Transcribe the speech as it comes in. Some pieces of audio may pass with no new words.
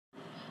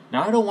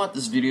Now, I don't want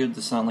this video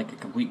to sound like a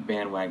complete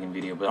bandwagon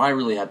video, but I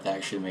really have to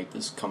actually make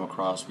this come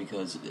across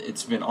because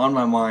it's been on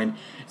my mind,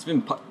 it's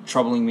been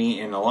troubling me,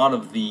 and a lot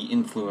of the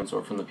influence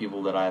or from the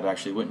people that I've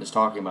actually witnessed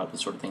talking about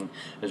this sort of thing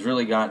has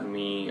really gotten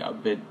me a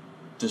bit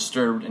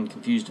disturbed and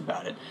confused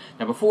about it.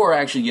 Now, before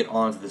I actually get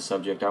onto the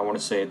subject, I want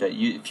to say that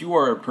if you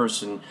are a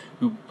person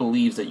who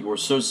believes that you are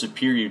so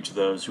superior to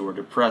those who are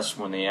depressed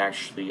when they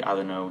actually, I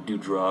don't know, do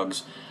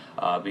drugs,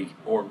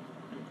 or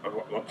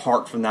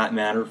apart from that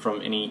matter,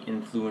 from any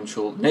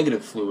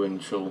negative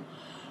influential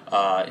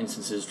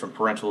instances from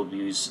parental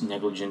abuse,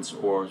 negligence,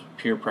 or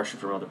peer pressure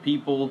from other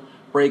people,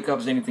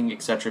 breakups, anything,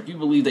 etc. If you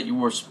believe that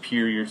you are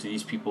superior to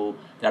these people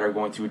that are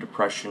going through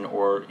depression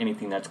or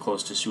anything that's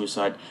close to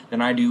suicide, then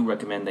I do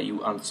recommend that you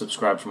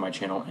unsubscribe from my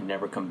channel and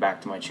never come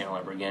back to my channel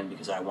ever again,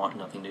 because I want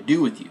nothing to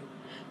do with you.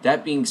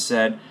 That being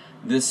said,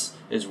 this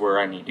is where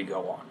I need to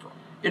go on from.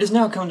 It has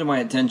now come to my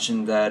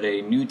attention that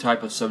a new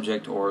type of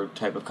subject or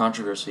type of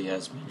controversy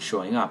has been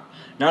showing up,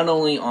 not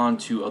only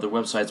onto other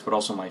websites, but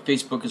also my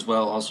Facebook as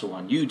well, also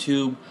on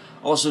YouTube,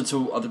 also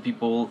to other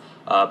people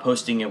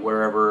posting it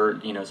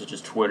wherever, such as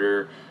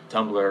Twitter,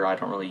 Tumblr. I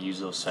don't really use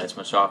those sites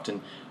much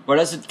often. But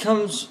as it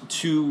comes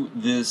to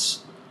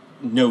this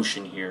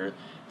notion here,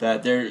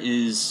 that there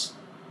is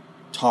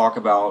talk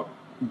about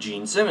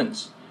Gene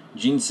Simmons.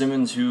 Gene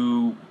Simmons,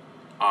 who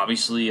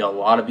obviously a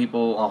lot of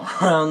people all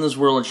around this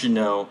world should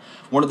know,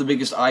 one of the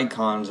biggest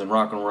icons in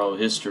rock and roll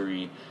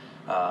history,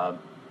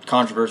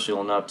 controversial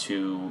enough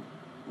to,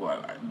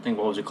 I think,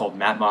 what was it called,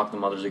 Matt mocked the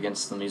Mothers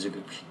against the music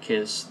of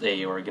Kiss,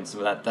 they were against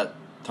them at that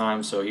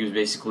time, so he was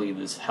basically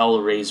this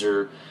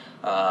hellraiser,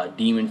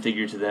 demon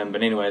figure to them.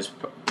 But anyways,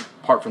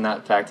 apart from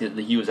that fact, that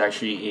he was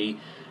actually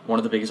one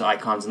of the biggest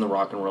icons in the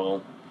rock and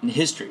roll in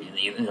history,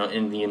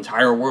 in the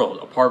entire world.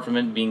 Apart from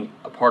it being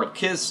a part of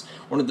Kiss,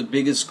 one of the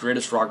biggest,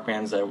 greatest rock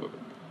bands that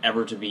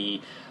ever to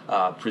be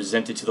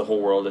presented to the whole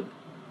world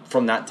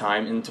from that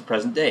time into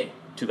present day,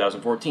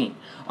 2014.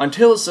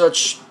 Until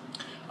such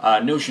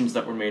notions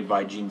that were made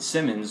by Gene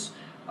Simmons,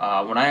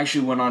 when I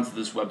actually went onto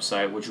this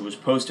website, which was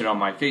posted on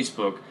my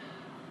Facebook,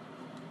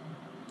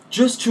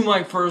 just to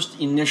my first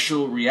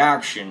initial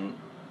reaction,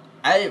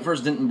 I at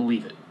first didn't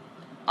believe it.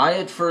 I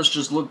at first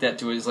just looked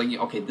at it as like,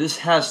 okay, this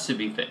has to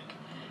be fake.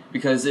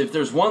 Because if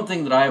there's one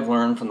thing that I have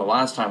learned from the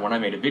last time when I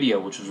made a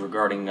video, which was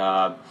regarding,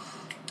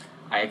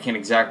 I can't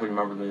exactly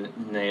remember the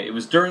name. It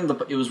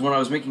was when I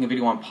was making a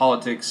video on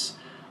politics.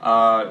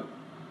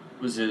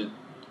 Was it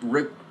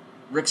Rick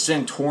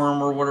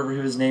Santorum or whatever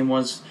his name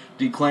was,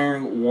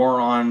 declaring war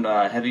on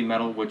heavy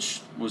metal,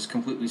 which was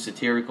completely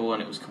satirical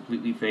and it was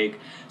completely fake.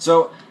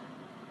 So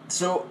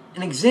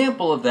an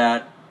example of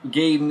that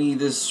gave me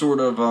this sort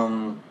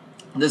of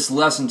this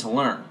lesson to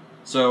learn.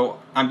 So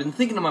I've been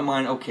thinking in my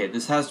mind, okay,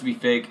 this has to be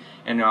fake,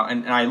 and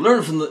I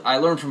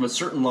learned from a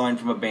certain line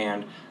from a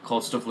band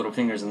called Stiff Little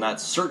Fingers, and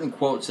that certain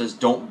quote says,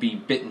 "Don't be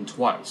bitten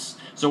twice."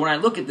 So when I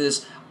look at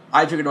this,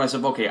 I figured to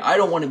myself, okay, I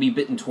don't want to be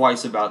bitten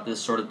twice about this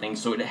sort of thing,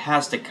 so it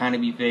has to kind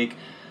of be fake.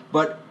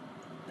 But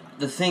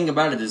the thing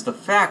about it is, the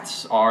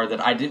facts are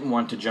that I didn't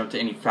want to jump to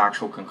any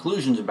factual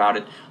conclusions about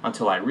it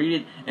until I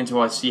read it,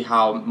 until I see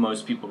how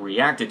most people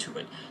reacted to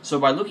it. So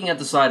by looking at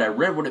the site, I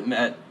read what it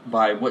meant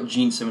by what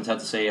Gene Simmons had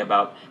to say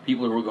about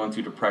people who were going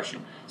through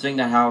depression, saying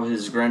that how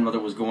his grandmother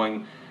was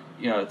going,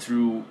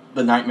 through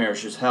the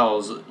nightmarish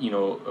hells,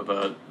 of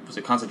a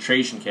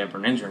concentration camp or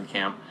an intern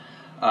camp.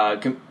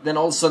 Then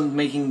all of a sudden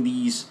making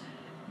these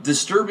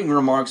disturbing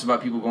remarks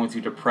about people going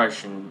through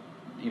depression,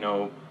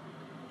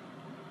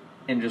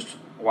 and just,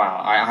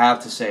 wow, I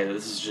have to say that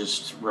this is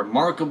just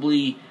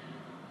remarkably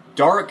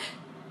dark,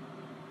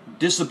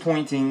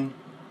 disappointing,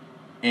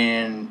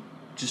 and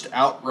just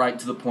outright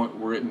to the point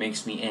where it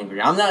makes me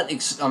angry. I'm not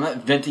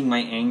venting my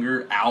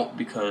anger out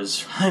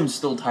because I'm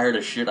still tired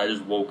of shit. I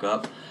just woke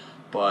up.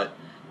 But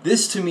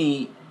this to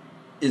me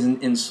is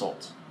an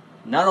insult.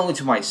 Not only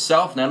to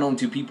myself, not only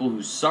to people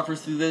who suffer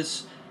through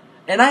this.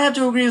 And I have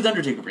to agree with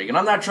Undertaker Freak. And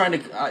I'm not trying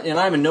to, and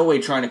I'm in no way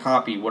trying to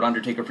copy what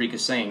Undertaker Freak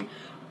is saying.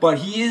 But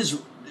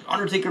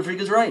Undertaker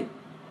Freak is right.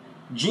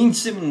 Gene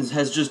Simmons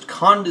has just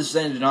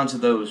condescended onto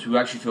those who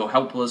actually feel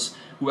helpless,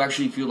 who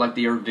actually feel like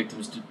they are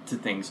victims to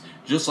things.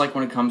 Just like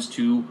when it comes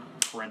to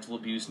parental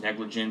abuse,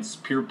 negligence,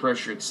 peer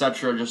pressure,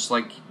 etc. Just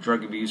like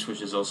drug abuse,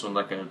 which is also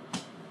like a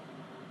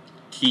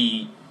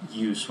key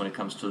use when it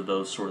comes to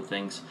those sort of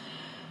things.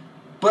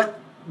 But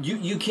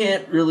you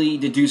can't really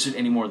deduce it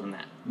any more than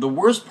that. The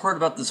worst part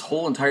about this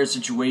whole entire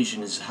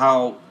situation is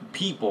how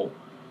people,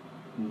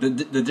 the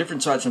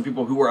different sides from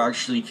people who are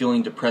actually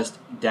feeling depressed,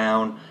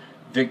 down,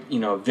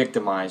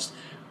 victimized.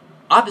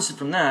 Opposite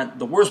from that,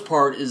 the worst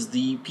part is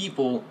the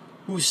people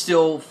who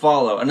still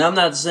follow. And I'm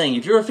not saying,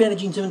 if you're a fan of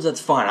Gene Simmons,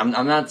 that's fine.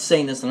 I'm not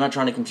saying this, I'm not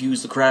trying to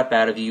confuse the crap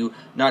out of you,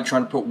 not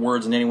trying to put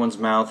words in anyone's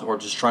mouth, or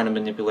just trying to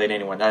manipulate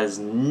anyone. That has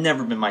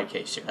never been my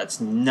case here.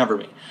 That's never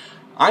me.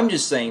 I'm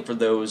just saying for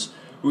those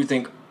who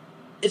think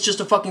it's just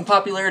a fucking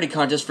popularity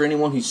contest for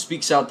anyone who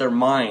speaks out their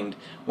mind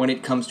when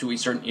it comes to a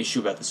certain issue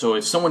about this. So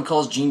if someone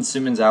calls Gene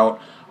Simmons out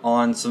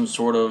on some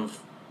sort of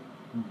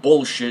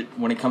bullshit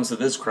when it comes to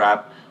this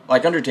crap,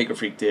 like Undertaker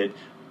Freak did,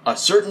 a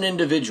certain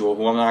individual,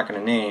 who I'm not going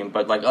to name,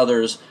 but like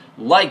others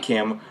like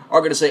him, are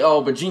going to say,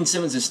 oh, but Gene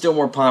Simmons is still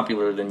more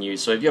popular than you,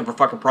 so if you have a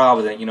fucking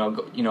problem with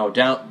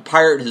it,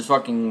 pirate his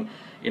fucking,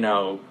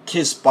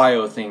 Kiss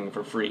bio thing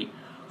for free.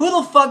 Who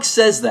the fuck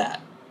says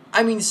that?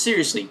 I mean,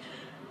 seriously.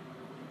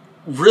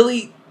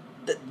 Really?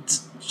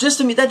 Just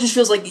to me, that just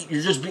feels like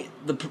you're just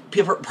the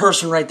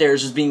person right there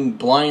is just being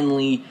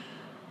blindly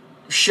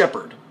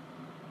shepherded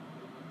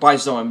by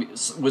someone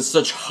with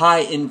such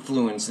high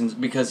influence, and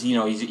because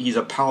he's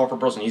a powerful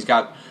person. He's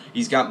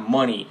got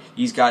money.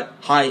 He's got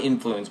high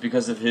influence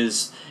because of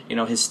his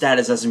his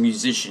status as a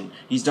musician.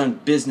 He's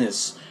done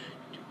business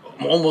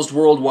almost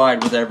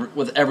worldwide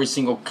with every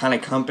single kind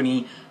of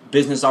company,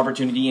 business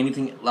opportunity,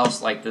 anything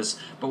else like this.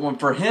 But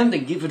for him to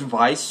give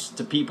advice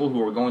to people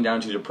who are going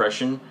down to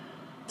depression,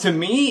 to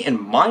me,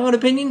 in my own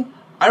opinion,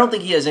 I don't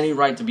think he has any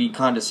right to be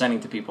condescending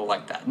to people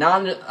like that. Now,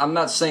 I'm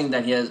not saying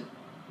that he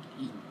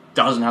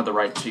doesn't have the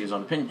right to speak his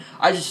own opinion.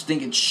 I just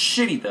think it's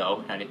shitty,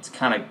 though, and it's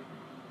kind of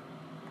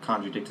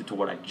contradicted to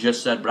what I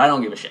just said, but I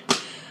don't give a shit.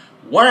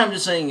 What I'm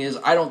just saying is,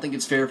 I don't think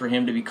it's fair for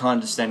him to be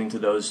condescending to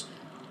those,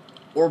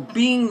 or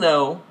being,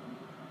 though,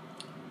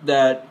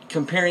 that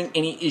comparing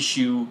any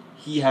issue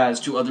he has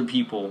to other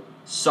people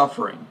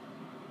suffering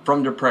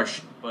from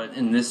depression, but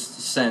in this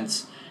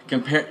sense,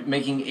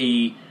 making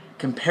a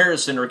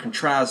comparison or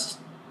contrast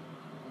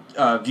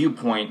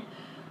viewpoint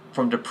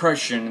from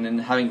depression, and then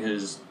having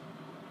his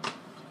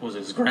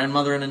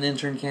grandmother in an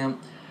intern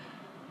camp,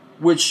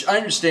 which I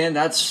understand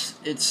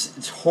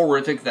it's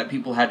horrific that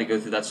people had to go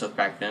through that stuff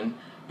back then.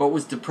 But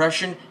with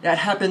depression, that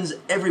happens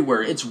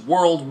everywhere. It's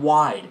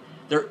worldwide.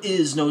 There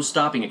is no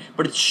stopping it.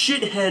 But it's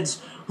shitheads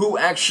who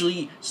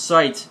actually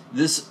cite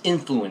this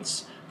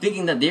influence,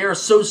 thinking that they are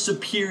so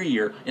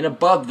superior and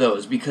above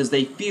those because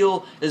they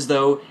feel as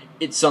though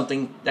it's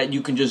something that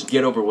you can just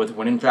get over with,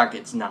 when in fact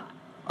it's not.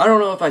 I don't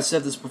know if I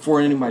said this before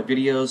in any of my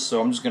videos,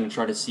 so I'm just going to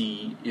try to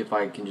see if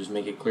I can just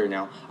make it clear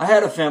now. I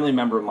had a family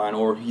member of mine,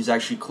 or he's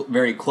actually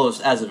very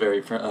close as a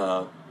very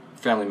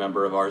family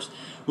member of ours,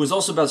 who was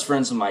also best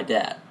friends with my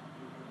dad.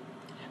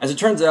 As it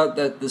turns out,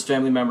 that this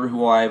family member,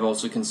 who I've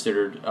also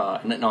considered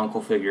an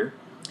uncle figure,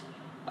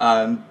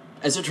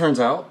 as it turns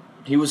out,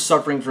 he was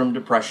suffering from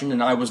depression,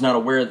 and I was not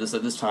aware of this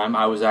at this time.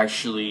 I was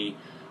actually,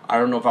 I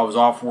don't know if I was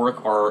off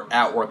work or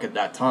at work at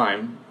that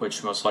time,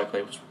 which most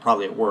likely was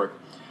probably at work.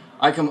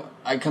 I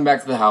come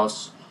back to the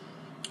house.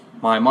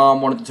 My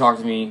mom wanted to talk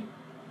to me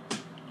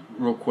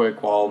real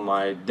quick while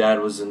my dad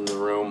was in the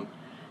room,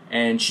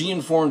 and she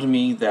informed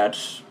me that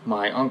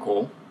my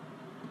uncle,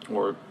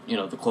 or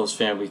the close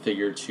family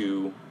figure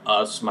to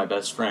us, my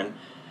best friend,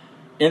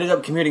 ended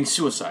up committing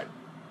suicide.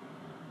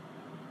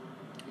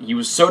 He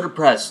was so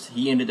depressed,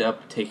 he ended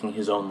up taking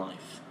his own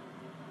life.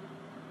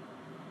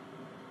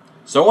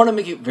 So I want to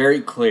make it very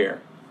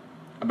clear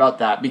about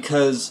that,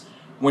 because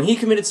when he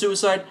committed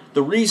suicide,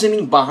 the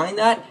reasoning behind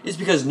that is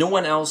because no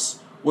one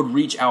else would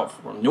reach out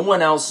for him. No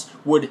one else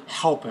would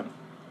help him.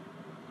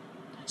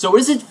 So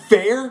is it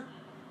fair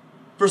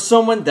for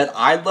someone that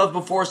I loved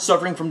before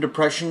suffering from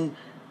depression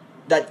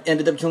that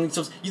ended up killing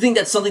themselves? You think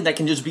that's something that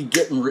can just be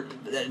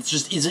it's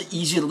just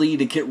easily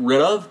to get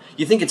rid of?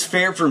 You think it's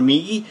fair for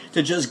me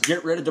to just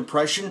get rid of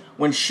depression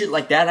when shit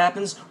like that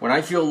happens, when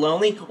I feel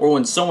lonely, or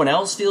when someone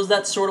else feels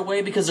that sort of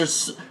way? Because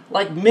there's,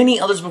 like many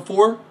others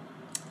before,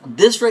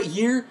 this right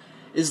here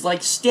is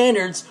like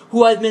standards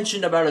who I've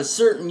mentioned about a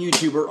certain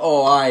YouTuber.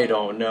 Oh, I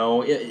don't know.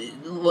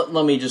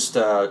 Let me just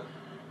try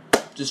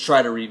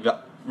to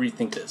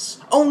rethink this.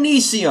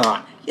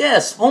 Onision!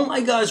 Yes, oh my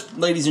gosh,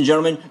 ladies and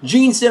gentlemen,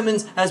 Gene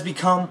Simmons has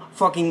become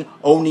fucking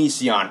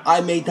Onision. I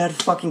made that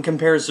fucking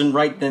comparison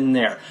right then and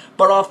there.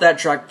 But off that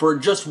track for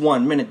just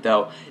 1 minute,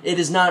 though. It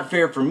is not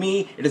fair for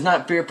me. It is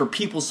not fair for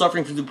people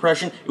suffering from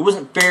depression. It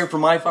wasn't fair for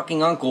my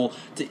fucking uncle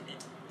to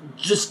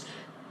just...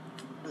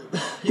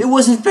 It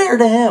wasn't fair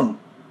to him.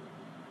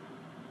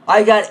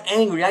 I got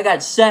angry, I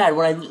got sad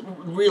when I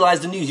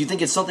realized the news. You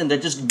think it's something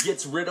that just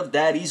gets rid of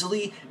that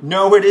easily?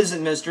 No, it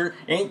isn't, mister.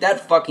 Ain't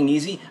that fucking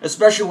easy.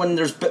 Especially when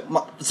there's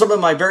some of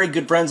my very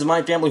good friends in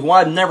my family who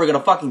I'm never gonna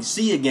fucking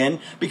see again.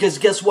 Because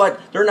guess what?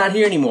 They're not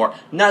here anymore.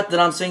 Not that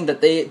I'm saying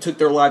that they took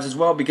their lives as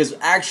well, because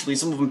actually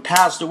some of them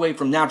passed away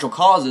from natural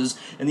causes,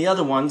 and the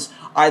other ones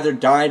either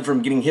died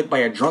from getting hit by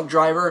a drunk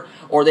driver,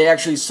 or they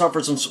actually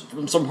suffered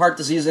from some heart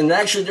disease. And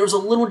actually there was a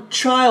little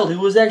child who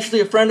was actually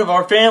a friend of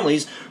our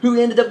family's who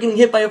ended up getting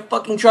hit by a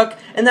fucking truck,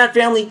 and that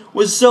family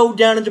was so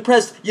down and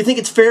depressed. You think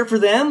it's fair for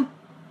them?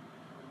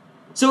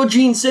 So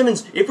Gene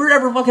Simmons, if you're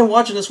ever fucking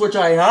watching this, which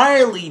I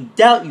highly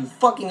doubt you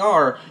fucking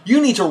are, you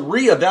need to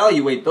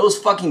reevaluate those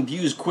fucking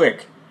views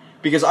quick.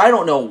 Because I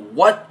don't know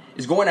what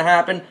is going to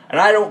happen, and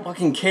I don't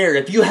fucking care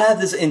if you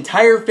have this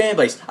entire fan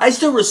base. I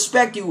still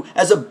respect you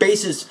as a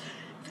bassist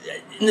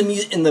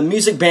in the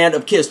music band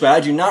of Kiss, but I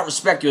do not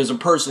respect you as a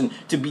person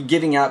to be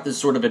giving out this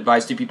sort of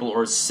advice to people,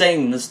 or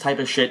saying this type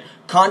of shit,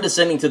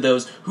 condescending to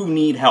those who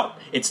need help.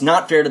 It's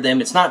not fair to them,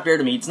 it's not fair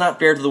to me, it's not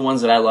fair to the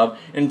ones that I love,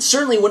 and it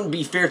certainly wouldn't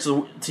be fair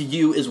to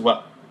you as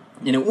well.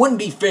 And it wouldn't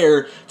be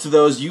fair to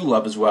those you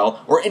love as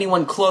well, or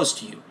anyone close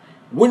to you.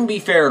 Wouldn't be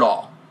fair at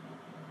all.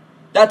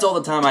 That's all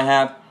the time I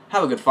have.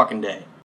 Have a good fucking day.